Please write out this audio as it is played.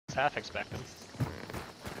half expected.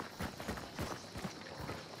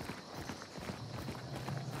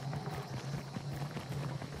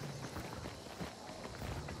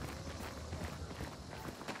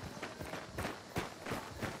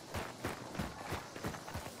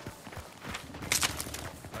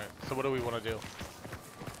 Alright, so what do we want to do?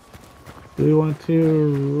 Do we want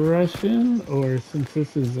to rush in, or since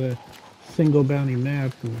this is a single bounty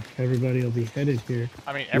map and everybody will be headed here,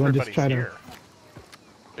 I mean, you want to just everybody's try here.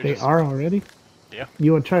 to... They are already? Yeah.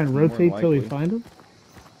 You want to try and More rotate till we likely. find them?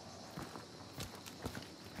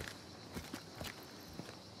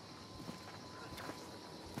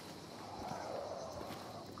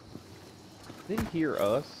 Did it hear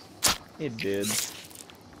us? It did.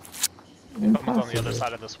 Someone's on the other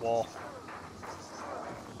side of this wall.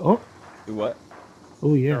 Oh, Do what?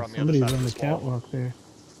 oh yeah, They're on the other somebody's side of on the this wall. catwalk there.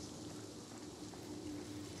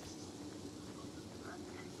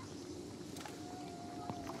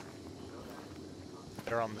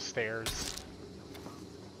 They're on the stairs.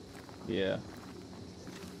 Yeah.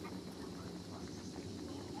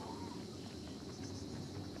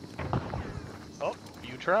 Oh,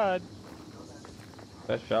 you tried.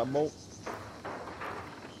 That shot bolt?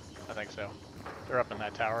 I think so. They're up in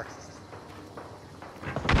that tower.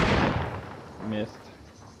 Missed.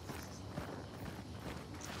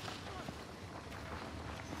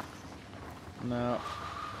 No.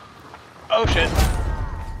 Oh shit!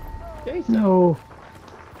 Jason. No.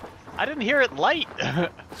 I didn't hear it light.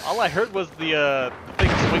 All I heard was the thing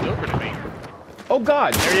swing over to me. Oh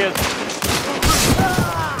god! There he is.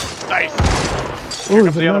 Nice. Oh,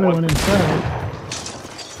 there's the other another one. one inside.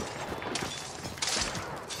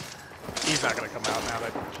 He's not gonna come out now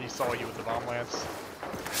that he saw you with the bomb lance.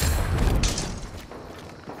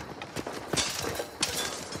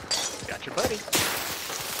 Got your buddy.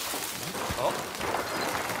 Oh.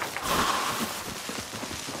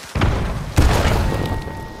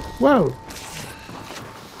 Whoa.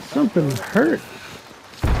 Something hurt.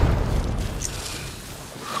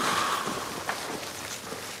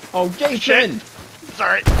 Oh, Jason!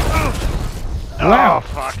 Sorry. Wow. Oh,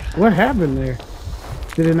 fuck. What happened there?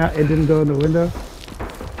 Did it not? It didn't go in the window?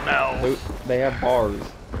 No. They have bars.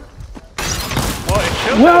 Well, it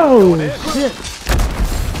should Whoa! have going in. Shit!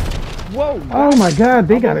 Whoa! Oh my god,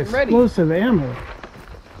 they got wasn't ready. explosive ammo.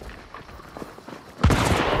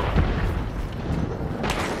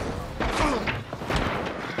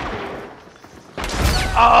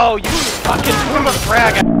 Oh, you fucking plymouth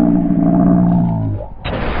frag!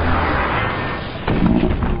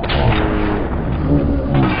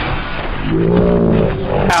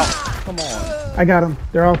 Ow. Come on. I got them.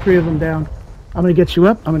 They're all three of them down. I'm gonna get you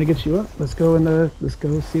up. I'm gonna get you up. Let's go let's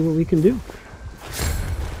go see what we can do.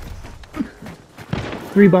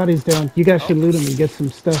 3 bodies down. You guys should loot them and get some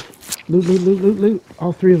stuff. Loot, loot, loot, loot, loot.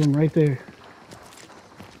 All 3 of them right there.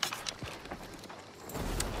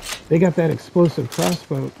 They got that explosive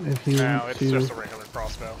crossbow if you No, want it's to... just a regular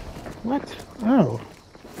crossbow. What? Oh.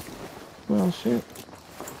 Well, shit.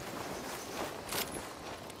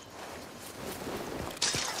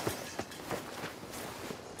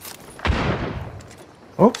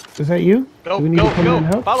 Oh, is that you? Go, Do we need go, to come in and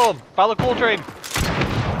go! help? Follow him! Follow Coltrane!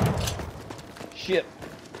 Shit.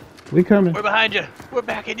 We coming. We're behind you! We're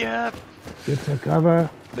backing you up! Get to cover.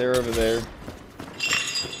 They're over there.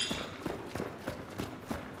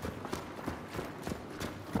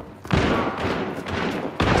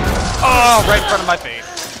 Oh, right in front of my face.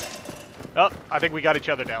 Oh, I think we got each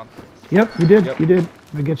other down. Yep, you did. Yep. You did.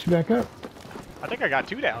 I get you back up. I think I got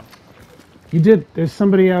 2 down. You did. There's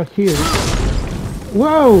somebody out here.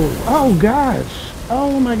 Whoa! Oh gosh!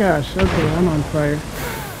 Oh my gosh! Okay, I'm on fire.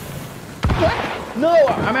 No!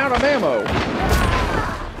 I'm out of ammo!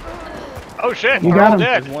 Oh shit, You we're got all him.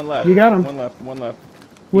 dead. There's one left. You got him. One left. One left.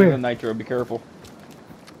 Where? Even a nitro, be careful.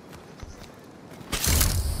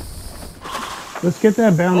 Let's get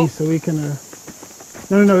that bounty Oh. so we can.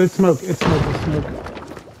 No, no, no! It's smoke! It's smoke! It's smoke!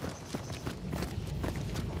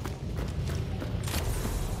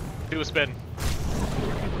 Do a spin.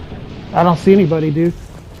 I don't see anybody, dude.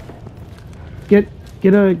 Get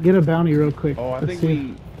a bounty real quick. Oh, I Let's think see.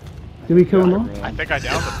 we... Did we kill them all? I think I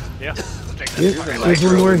downed him. Yeah. We'll take that. Yeah, fucking there's nitro.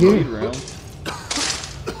 one more here. Speed round.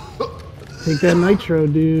 Take that nitro,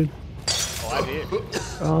 dude. Oh, I did.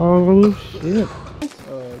 Oh shit!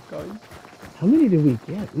 God. How many did we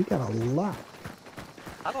get? We got a lot.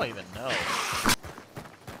 I don't even know.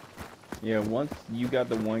 Yeah, once you got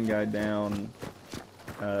the one guy down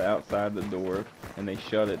outside the door, and they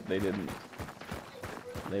shut it, they didn't...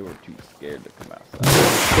 They were too scared to come outside.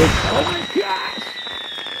 Oh my gosh!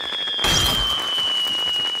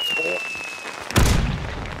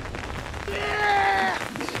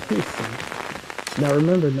 Now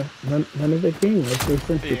remember, none of the game was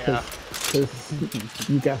recent Yeah. because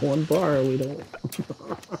you got one bar. We don't.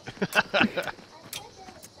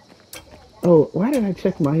 Oh, why did I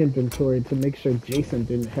check my inventory to make sure Jason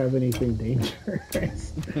didn't have anything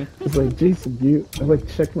dangerous? It's like, Jason, I like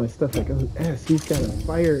checked my stuff like, oh, S, he's got a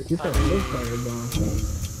hillfire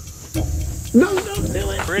bomb. No, don't do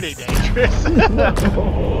it! Pretty dangerous.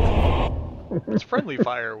 No! It's friendly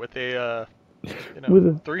fire with a, With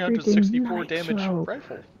a 364 freaking damage nitro.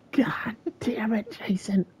 rifle. God damn it,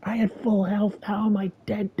 Jason. I had full health. How am I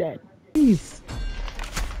dead? Jeez.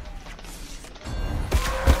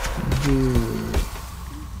 Dude.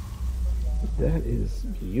 That is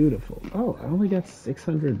beautiful. Oh, I only got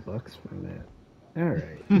 $600 from that.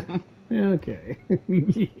 Alright. Okay.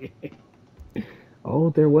 Oh,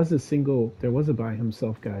 there was a by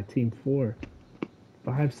himself guy, Team 4.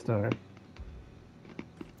 5-star.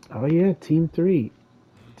 Oh yeah, Team 3.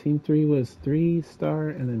 Team 3 was 3-star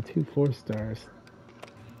and then 2 4-stars.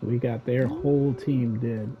 We got their whole team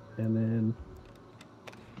did. And then,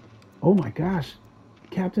 oh my gosh,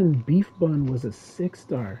 Captain Beef Bun was a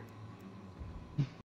 6-star.